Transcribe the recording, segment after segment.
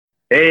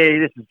Hey,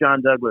 this is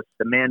John Douglas,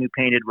 the man who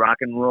painted rock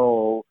and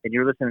roll, and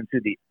you're listening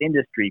to the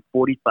Industry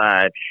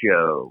 45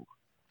 show.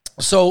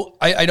 So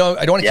I don't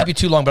want to keep you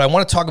too long, but I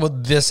want to talk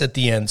about this at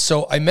the end.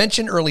 So I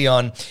mentioned early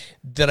on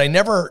that I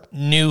never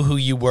knew who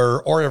you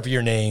were or of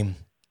your name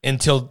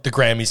until the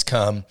Grammys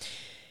come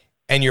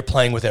and you're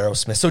playing with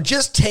Aerosmith. So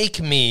just take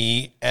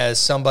me as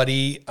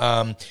somebody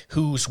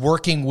who's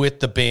working with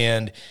the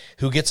band,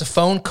 who gets a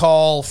phone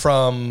call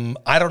from,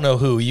 I don't know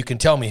who, you can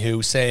tell me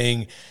who,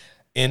 saying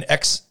in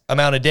X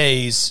amount of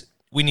days,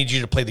 we need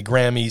you to play the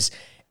Grammys.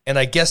 And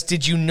I guess,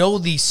 did you know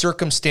the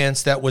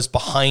circumstance that was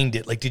behind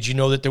it? Like, did you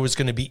know that there was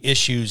going to be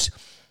issues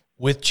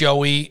with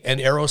Joey and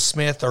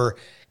Aerosmith? Or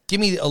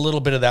give me a little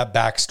bit of that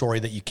backstory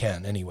that you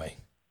can, anyway.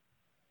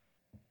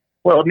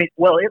 Well, it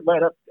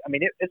led up.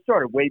 It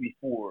started way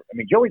before.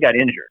 Joey got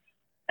injured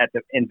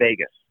in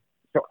Vegas.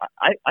 So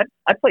I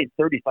played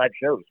 35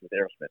 shows with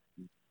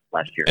Aerosmith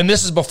last year. And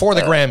this is before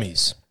the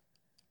Grammys.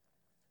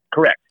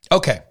 Correct.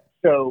 Okay.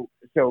 So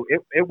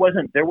it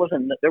wasn't. There was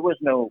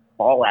no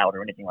fallout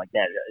or anything like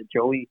that.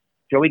 Joey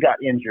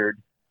got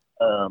injured,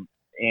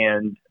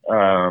 and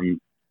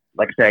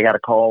like I said, I got a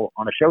call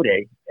on a show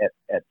day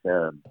at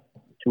 2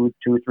 or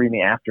 3 in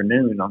the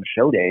afternoon on a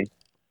show day,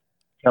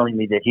 telling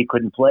me that he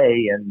couldn't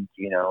play. And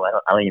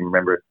I don't even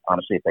remember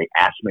honestly if they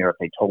asked me or if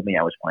they told me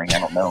I was playing. I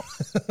don't know,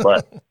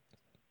 but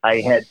I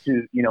had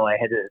to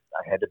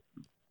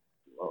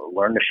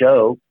learn the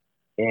show,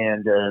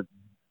 and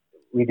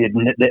we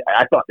didn't.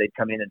 I thought they'd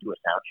come in and do a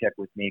sound check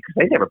with me because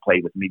they never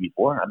played with me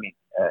before.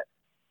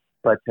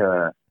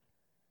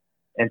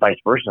 And vice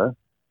versa,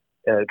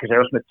 because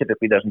Aerosmith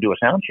typically doesn't do a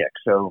sound check.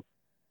 So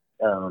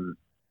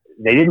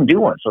they didn't do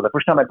one. So the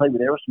first time I played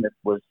with Aerosmith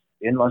was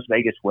in Las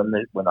Vegas when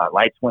the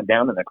lights went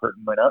down and the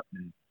curtain went up,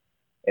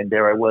 and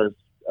there I was,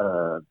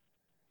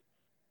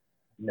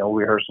 no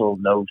rehearsal,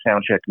 no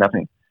sound check,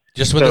 nothing.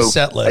 Just with a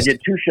set list. I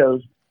did 2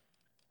 shows.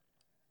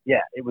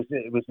 Yeah, it was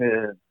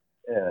a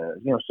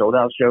sold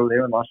out show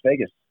there in Las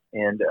Vegas,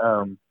 and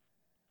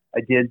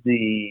I did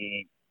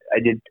 2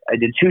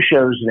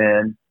 shows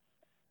then,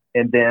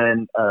 and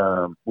then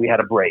we had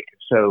a break.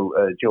 So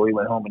Joey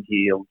went home and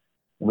healed,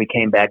 and we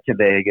came back to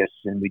Vegas,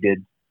 and we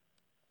did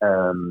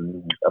a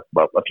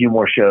few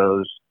more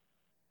shows,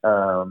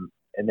 and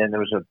then there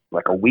was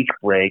a week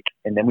break,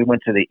 and then we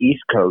went to the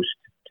East Coast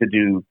to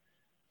do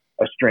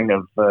a string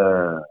of 9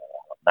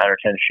 or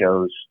 10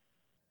 shows,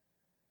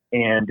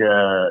 and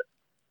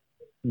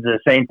the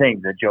same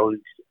thing, Joey's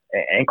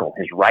ankle,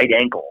 his right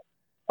ankle,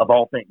 of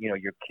all things,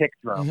 your kick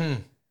drum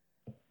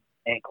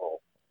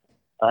ankle.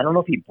 I don't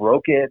know if he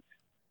broke it,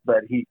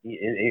 but he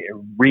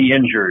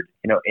re-injured,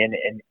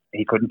 and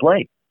he couldn't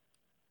play,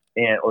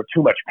 or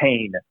too much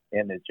pain,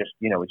 and it just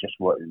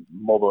was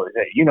mobile.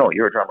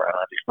 You're a drummer. I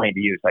don't have to explain to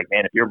you. It's like,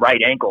 man, if your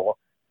right ankle,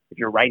 if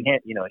your right hand,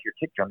 if your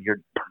kick drum, you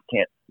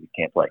can't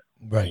play.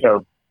 Right.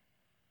 So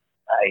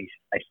I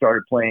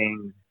started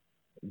playing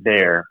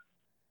there,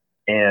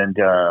 and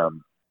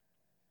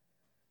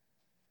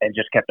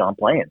just kept on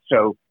playing.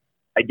 So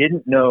I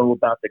didn't know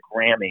about the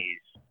Grammys.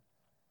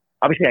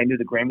 Obviously, I knew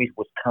the Grammys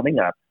was coming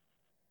up.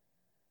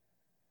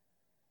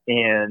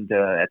 And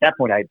at that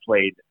point, I had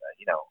played,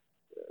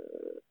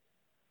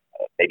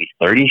 maybe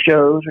 30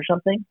 shows or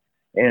something.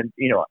 And,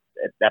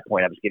 at that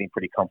point, I was getting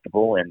pretty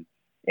comfortable. And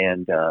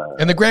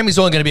the Grammys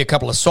only going to be a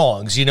couple of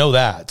songs. You know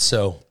that,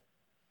 so.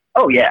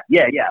 Oh, yeah.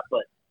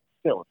 But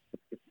still,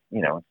 it's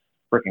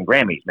freaking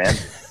Grammys, man.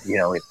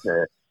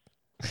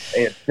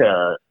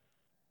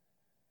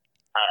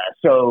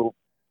 So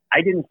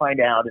I didn't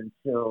find out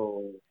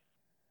until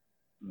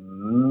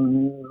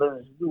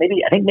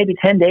maybe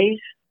 10 days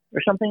or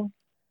something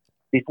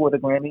before the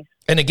Grammys.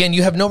 And again,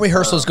 you have no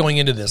rehearsals going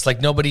into this.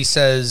 Like, nobody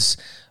says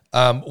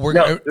we're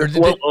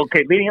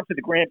okay, leading up to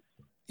the Grammys.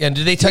 And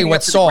did they tell you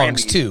what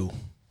songs too?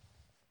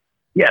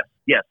 Yes.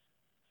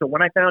 So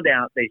when I found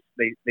out, they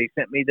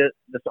sent me the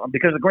song,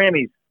 because the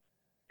Grammys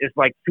is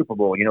like Super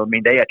Bowl.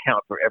 They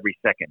account for every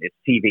second. It's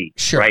TV,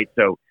 sure. Right?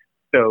 So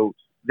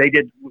we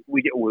did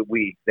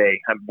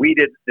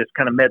this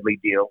kind of medley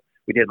deal.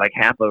 We did like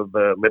half of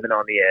Living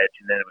on the Edge,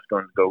 and then it was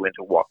going to go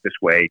into Walk This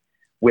Way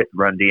with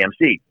Run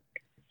DMC.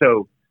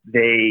 So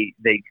they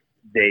did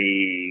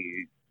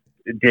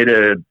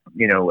an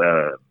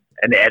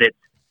edit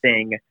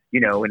thing,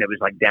 and it was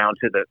like down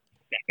to the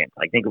second.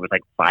 I think it was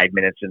like 5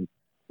 minutes and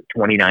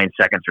 29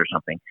 seconds or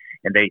something.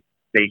 And they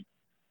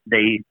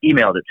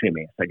emailed it to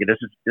me. It's like, this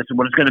is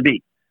what it's going to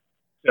be.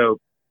 So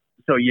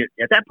you,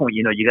 at that point,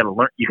 you got to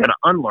learn, you got to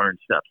unlearn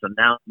stuff. So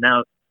now,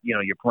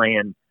 you're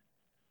playing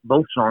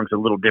both songs a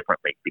little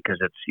differently, because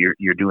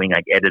you're doing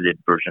like edited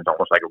versions,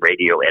 almost like a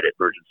radio edit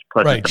versions,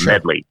 plus right, it's a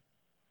medley.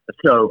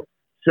 So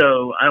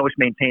I always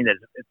maintain that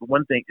it's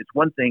one thing.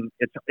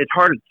 It's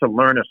harder to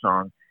learn a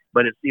song,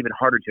 but it's even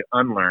harder to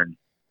unlearn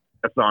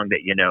a song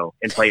that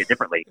and play it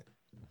differently.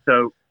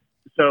 So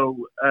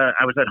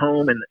I was at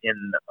home and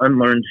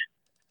unlearned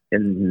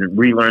and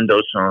relearned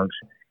those songs,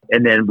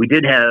 and then we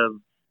did have,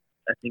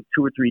 I think,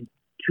 2 or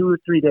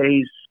 3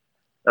 days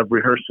of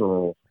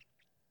rehearsal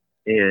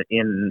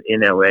in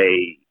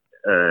LA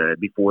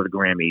before the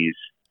Grammys.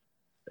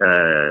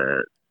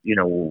 you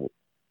know,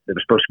 it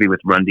was supposed to be with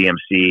Run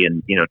DMC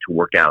and, you know, to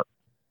work out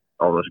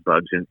all those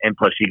bugs. And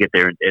plus you get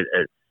there,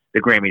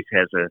 the Grammys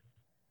has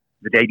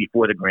the day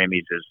before the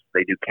Grammys is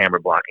they do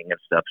camera blocking and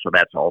stuff. So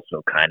that's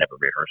also kind of a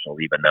rehearsal,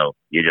 even though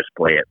you just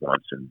play it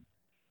once. And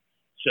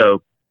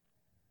so,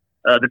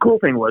 the cool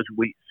thing was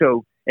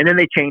and then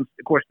they changed,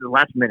 of course, the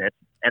last minute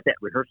at that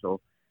rehearsal,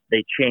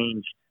 they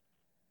changed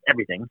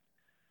everything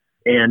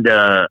and,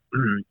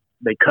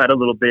 they cut a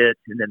little bit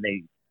and then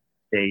they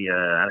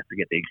I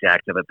forget the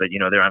exact of it, but you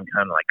know, I'm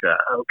kind of like,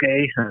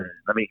 okay,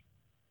 let me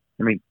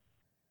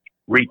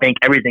rethink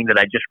everything that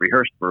I just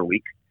rehearsed for a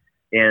week.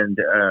 And,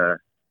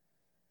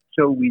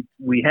 so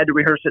we had to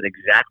rehearse it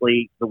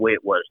exactly the way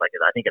it was. Like,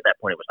 I think at that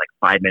point it was like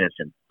 5 minutes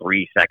and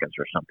 3 seconds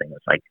or something.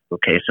 It's like,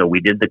 okay, so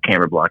we did the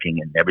camera blocking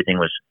and everything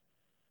was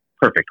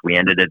perfect. We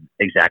ended it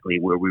exactly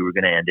where we were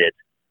going to end it.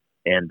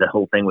 And the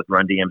whole thing with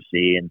Run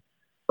DMC and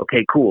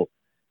okay, cool.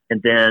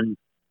 And then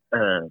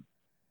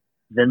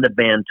the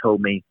band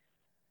told me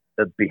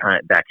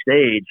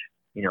backstage,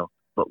 you know,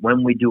 but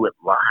when we do it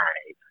live,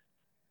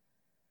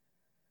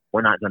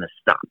 we're not going to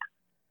stop.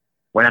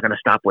 We're not going to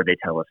stop where they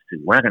tell us to.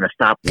 We're not going to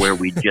stop where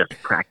we just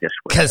practice.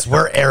 Because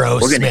we're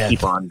Aerosmith. We're going to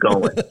keep on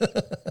going.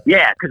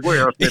 Yeah, because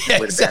we're Aerosmith.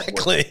 Yeah,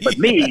 exactly. But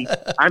me,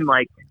 I'm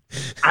like,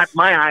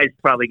 my eyes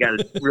probably got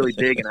really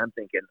big, and I'm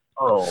thinking,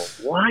 oh,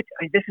 what?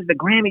 This is the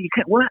Grammy. You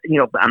can't, what? You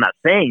know, I'm not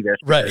saying this.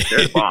 Right.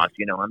 They're the boss.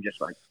 You know, I'm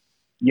just like,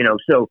 you know,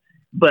 so,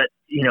 but,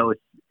 you know,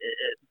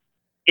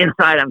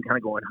 inside I'm kind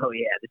of going, oh,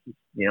 yeah, this is,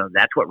 you know,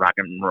 that's what rock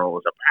and roll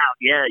is about.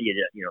 Yeah,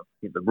 you know,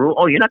 the rule.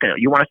 Oh, you're not going to,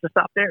 you want us to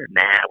stop there?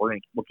 Nah,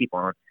 we'll keep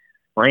on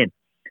playing,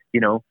 you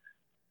know.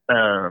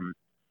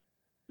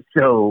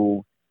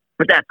 So,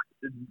 but that's,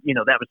 you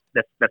know,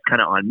 that's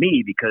kind of on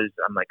me because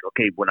I'm like,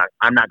 okay,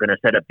 I'm not going to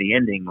set up the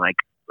ending like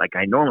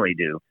I normally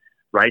do,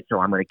 right? So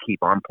I'm going to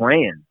keep on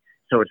playing.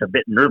 So it's a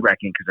bit nerve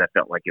wracking because I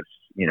felt like it's,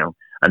 you know,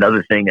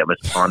 another thing that was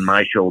on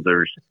my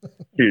shoulders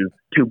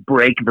to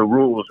break the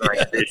rules. And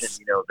I envisioned,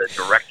 you know, the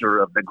director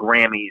of the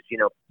Grammys, you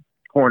know,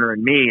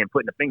 cornering me and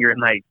putting a finger in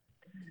my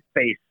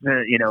face,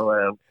 you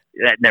know,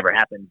 that never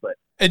happened, but.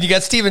 And you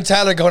got Steven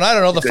Tyler going, I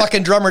don't know, the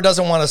fucking drummer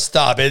doesn't want to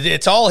stop.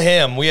 It's all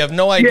him. We have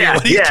no idea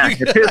what he's doing.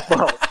 It's his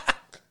fault.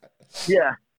 Yeah.